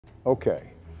Okay.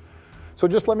 So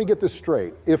just let me get this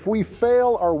straight. If we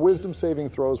fail our wisdom saving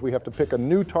throws, we have to pick a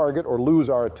new target or lose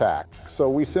our attack. So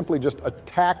we simply just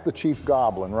attack the chief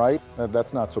goblin, right?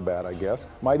 That's not so bad, I guess.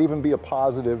 Might even be a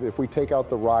positive. If we take out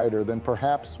the rider, then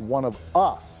perhaps one of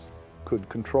us could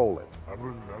control it.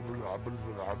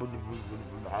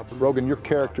 Rogan, your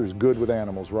character's good with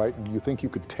animals, right? Do you think you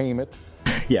could tame it?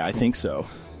 Yeah, I think so.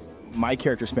 My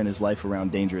character spent his life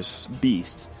around dangerous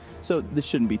beasts, so this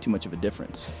shouldn't be too much of a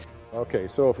difference. Okay,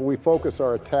 so if we focus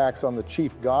our attacks on the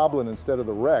chief goblin instead of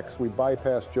the Rex, we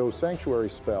bypass Joe's sanctuary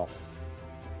spell.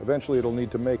 Eventually it'll need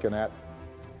to make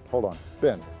Hold on,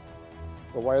 Ben.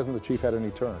 But why hasn't the chief had any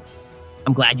turns?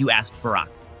 I'm glad you asked, Barack.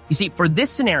 You see, for this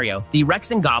scenario, the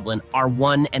Rex and Goblin are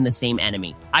one and the same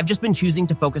enemy. I've just been choosing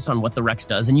to focus on what the Rex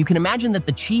does, and you can imagine that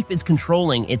the chief is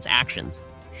controlling its actions.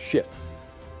 Shit.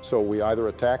 So we either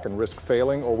attack and risk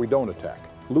failing, or we don't attack,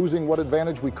 losing what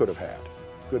advantage we could have had.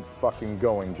 Good fucking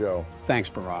going, Joe. Thanks,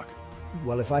 Barack.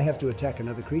 Well, if I have to attack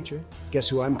another creature, guess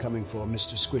who I'm coming for,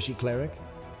 Mr. Squishy Cleric?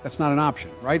 That's not an option,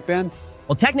 right, Ben?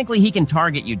 Well, technically, he can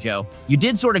target you, Joe. You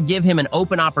did sort of give him an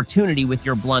open opportunity with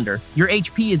your blunder. Your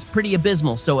HP is pretty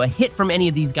abysmal, so a hit from any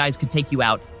of these guys could take you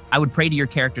out. I would pray to your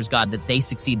character's god that they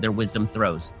succeed their wisdom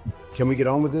throws. Can we get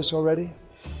on with this already?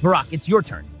 Barack, it's your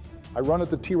turn. I run at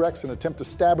the T-Rex and attempt to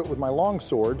stab it with my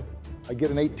longsword. I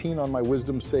get an 18 on my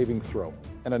wisdom saving throw,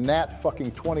 and a nat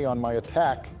fucking 20 on my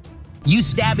attack. You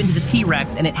stab into the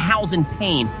T-Rex, and it howls in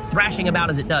pain, thrashing about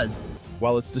as it does.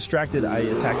 While it's distracted, I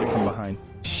attack it from behind.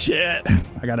 Shit!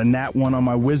 I got a nat 1 on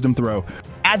my wisdom throw.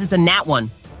 As it's a nat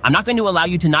 1, I'm not going to allow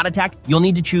you to not attack. You'll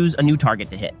need to choose a new target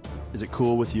to hit. Is it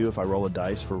cool with you if I roll a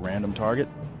dice for a random target?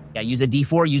 Yeah, use a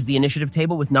D4, use the initiative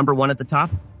table with number 1 at the top.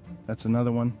 That's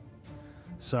another one.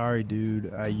 Sorry,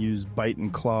 dude. I used bite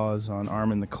and claws on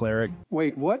Armin the cleric.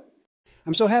 Wait, what?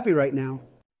 I'm so happy right now.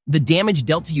 The damage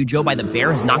dealt to you, Joe, by the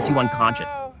bear has knocked you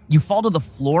unconscious. You fall to the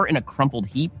floor in a crumpled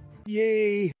heap.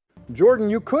 Yay! Jordan,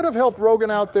 you could have helped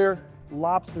Rogan out there.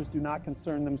 Lobsters do not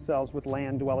concern themselves with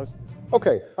land dwellers.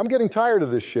 Okay, I'm getting tired of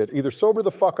this shit. Either sober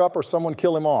the fuck up or someone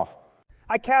kill him off.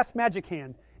 I cast Magic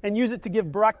Hand and use it to give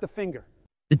Barack the finger.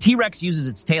 The T-Rex uses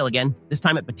its tail again, this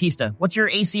time at Batista. What's your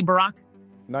AC, Barack?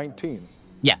 19.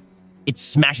 Yeah, it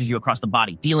smashes you across the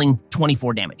body, dealing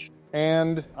 24 damage.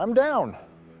 And I'm down.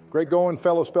 Great going,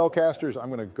 fellow spellcasters. I'm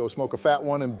going to go smoke a fat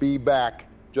one and be back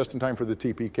just in time for the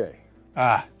TPK.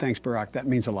 Thanks, Barack. That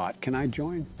means a lot. Can I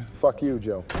join? Fuck you,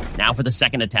 Joe. Now for the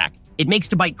second attack. It makes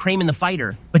to bite Kramen the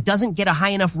fighter, but doesn't get a high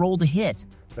enough roll to hit.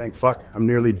 Thank fuck. I'm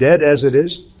nearly dead as it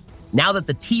is. Now that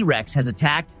the T-Rex has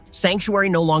attacked, Sanctuary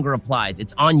no longer applies.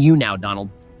 It's on you now, Donald.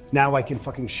 Now I can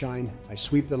fucking shine. I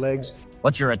sweep the legs.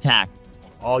 What's your attack?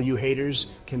 All you haters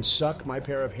can suck my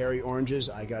pair of hairy oranges.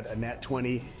 I got a nat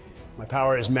 20. My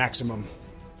power is maximum.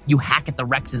 You hack at the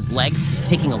Rex's legs,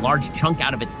 taking a large chunk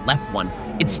out of its left one.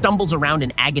 It stumbles around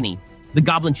in agony. The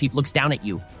Goblin Chief looks down at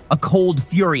you, a cold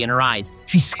fury in her eyes.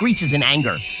 She screeches in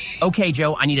anger. Okay,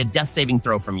 Joe, I need a death saving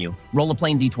throw from you. Roll a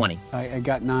plain D20. I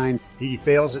got 9. He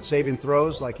fails at saving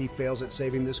throws like he fails at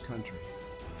saving this country.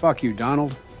 Fuck you,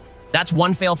 Donald. That's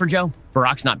one fail for Joe.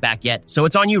 Barack's not back yet, so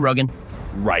it's on you, Rogan.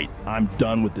 Right, I'm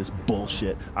done with this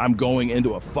bullshit. I'm going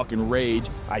into a fucking rage.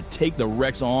 I take the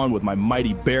Rex on with my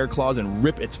mighty bear claws and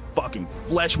rip its fucking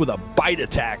flesh with a bite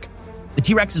attack. The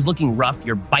T-Rex is looking rough.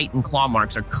 Your bite and claw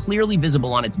marks are clearly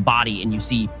visible on its body, and you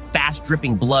see fast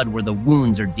dripping blood where the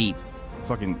wounds are deep.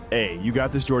 Fucking A, you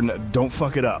got this, Jordan. Don't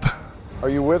fuck it up. Are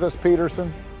you with us,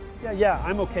 Peterson? Yeah,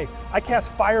 I'm okay. I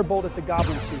cast Firebolt at the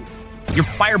Goblin Chief. Your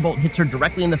firebolt hits her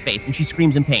directly in the face, and she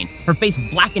screams in pain. Her face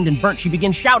blackened and burnt. She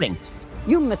begins shouting.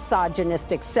 You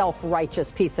misogynistic,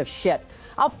 self-righteous piece of shit.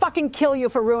 I'll fucking kill you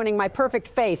for ruining my perfect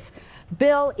face.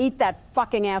 Bill, eat that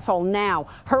fucking asshole now.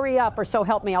 Hurry up, or so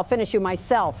help me, I'll finish you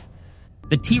myself.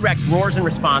 The T-Rex roars in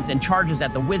response and charges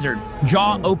at the wizard,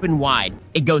 jaw open wide.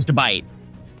 It goes to bite.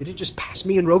 Did it just pass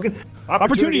me and Rogan?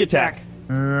 Opportunity attack.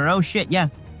 Oh shit, yeah.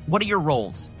 What are your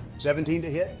rolls? 17 to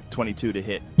hit. 22 to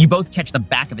hit. You both catch the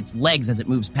back of its legs as it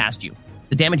moves past you.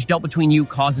 The damage dealt between you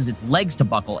causes its legs to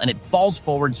buckle, and it falls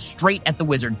forward straight at the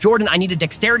wizard. Jordan, I need a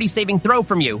dexterity saving throw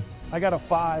from you. I got a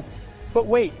 5. But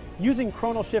wait, using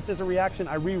Chronal Shift as a reaction,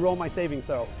 I re-roll my saving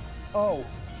throw. Oh,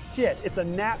 shit, it's a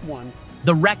nat 1.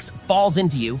 The Rex falls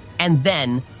into you, and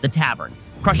then the tavern,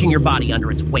 crushing your body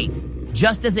under its weight.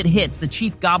 Just as it hits, the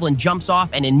Chief Goblin jumps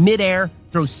off and in midair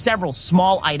throws several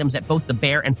small items at both the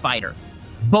bear and fighter.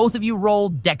 Both of you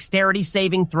rolled dexterity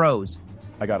saving throws.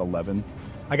 I got 11.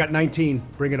 I got 19.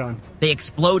 Bring it on. They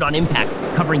explode on impact,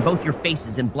 covering both your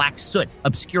faces in black soot,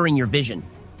 obscuring your vision.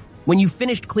 When you've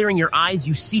finished clearing your eyes,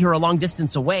 you see her a long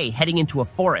distance away, heading into a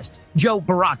forest. Joe,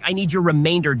 Barack, I need your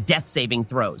remainder death saving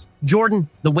throws. Jordan,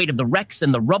 the weight of the wrecks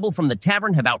and the rubble from the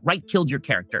tavern have outright killed your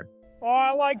character. Oh,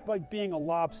 I like being a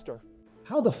lobster.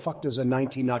 How the fuck does a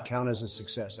 19 not count as a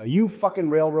success? Are you fucking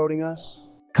railroading us?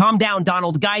 Calm down,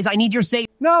 Donald. Guys, I need your save.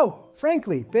 No,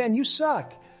 frankly, Ben, you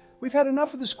suck. We've had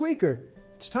enough of the squeaker.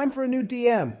 It's time for a new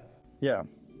DM. Yeah.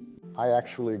 I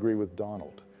actually agree with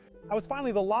Donald. I was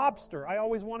finally the lobster I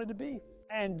always wanted to be.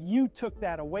 And you took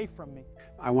that away from me.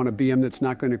 I want a BM that's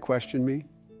not going to question me.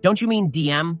 Don't you mean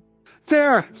DM?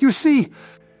 There, you see.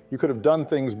 You could have done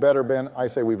things better, Ben. I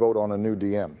say we vote on a new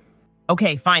DM.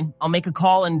 Okay, fine. I'll make a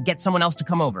call and get someone else to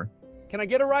come over. Can I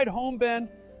get a ride home, Ben?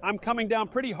 I'm coming down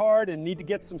pretty hard and need to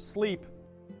get some sleep.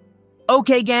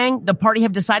 Okay, gang, the party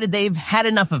have decided they've had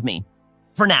enough of me.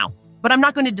 For now. But I'm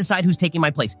not going to decide who's taking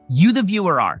my place. You, the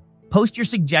viewer, are. Post your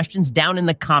suggestions down in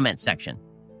the comments section.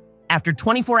 After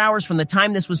 24 hours from the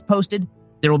time this was posted,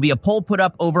 there will be a poll put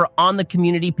up over on the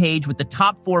community page with the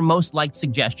top 4 most liked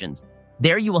suggestions.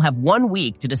 There you will have 1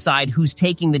 week to decide who's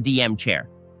taking the DM chair.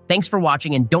 Thanks for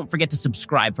watching, and don't forget to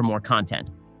subscribe for more content.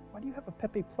 Why do you have a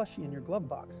Pepe plushie in your glove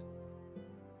box?